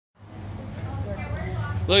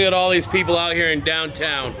Look at all these people out here in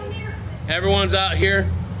downtown. Everyone's out here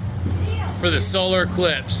for the solar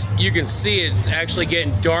eclipse. You can see it's actually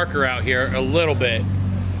getting darker out here a little bit.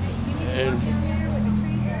 And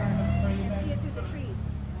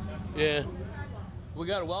yeah, we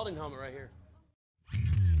got a welding helmet right here.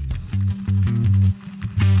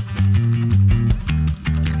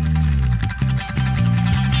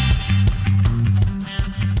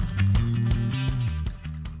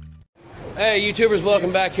 Hey YouTubers,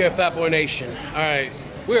 welcome back here at Fat Boy Nation. Alright,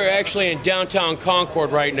 we're actually in downtown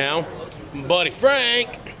Concord right now. My buddy Frank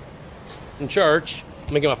in church.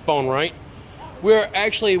 Let me get my phone right. We're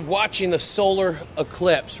actually watching the solar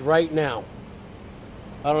eclipse right now.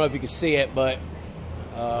 I don't know if you can see it, but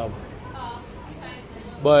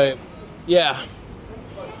yeah,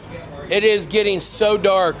 it is getting so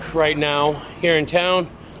dark right now here in town.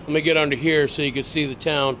 Let me get under here so you can see the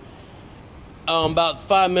town. About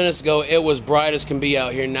 5 minutes ago, it was bright as can be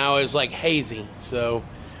out here. Now it's like hazy. So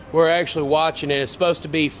we're actually watching it. It's supposed to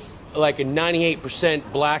be like a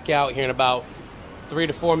 98% blackout here in about 3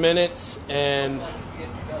 to 4 minutes, and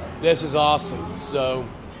this is awesome. So,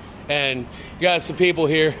 and got some people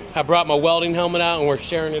here. I brought my welding helmet out, and we're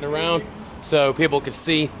sharing it around so people can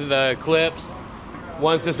see the eclipse.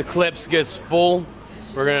 Once this eclipse gets full,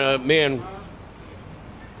 we're gonna, me and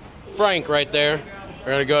Frank right there,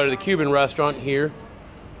 we're gonna go to the Cuban restaurant here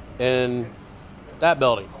in that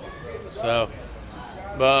building. So,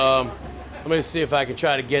 let me see if I can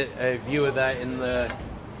try to get a view of that in the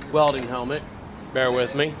welding helmet. Bear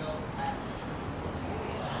with me.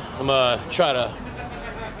 I'm gonna try to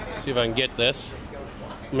see if I can get this.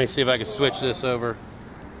 Let me see if I can switch this over.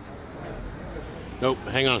 Nope,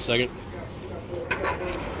 hang on a second.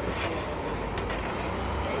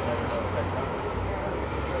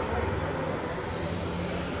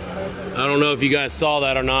 I don't know if you guys saw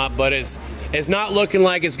that or not, but it's not looking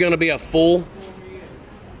like it's gonna be a full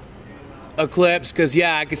eclipse, because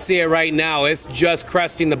yeah, I can see it right now. It's just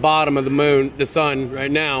cresting the bottom of the moon, the sun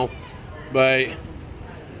right now. But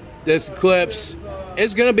this eclipse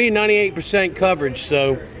is going to be 98% coverage,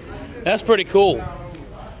 so that's pretty cool.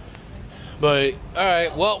 But all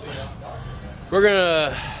right, well, we're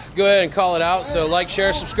gonna go ahead and call it out. So like,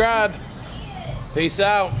 share, subscribe. Peace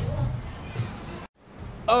out.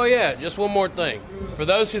 Oh yeah, just one more thing. For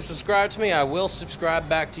those who subscribe to me, I will subscribe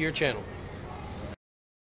back to your channel.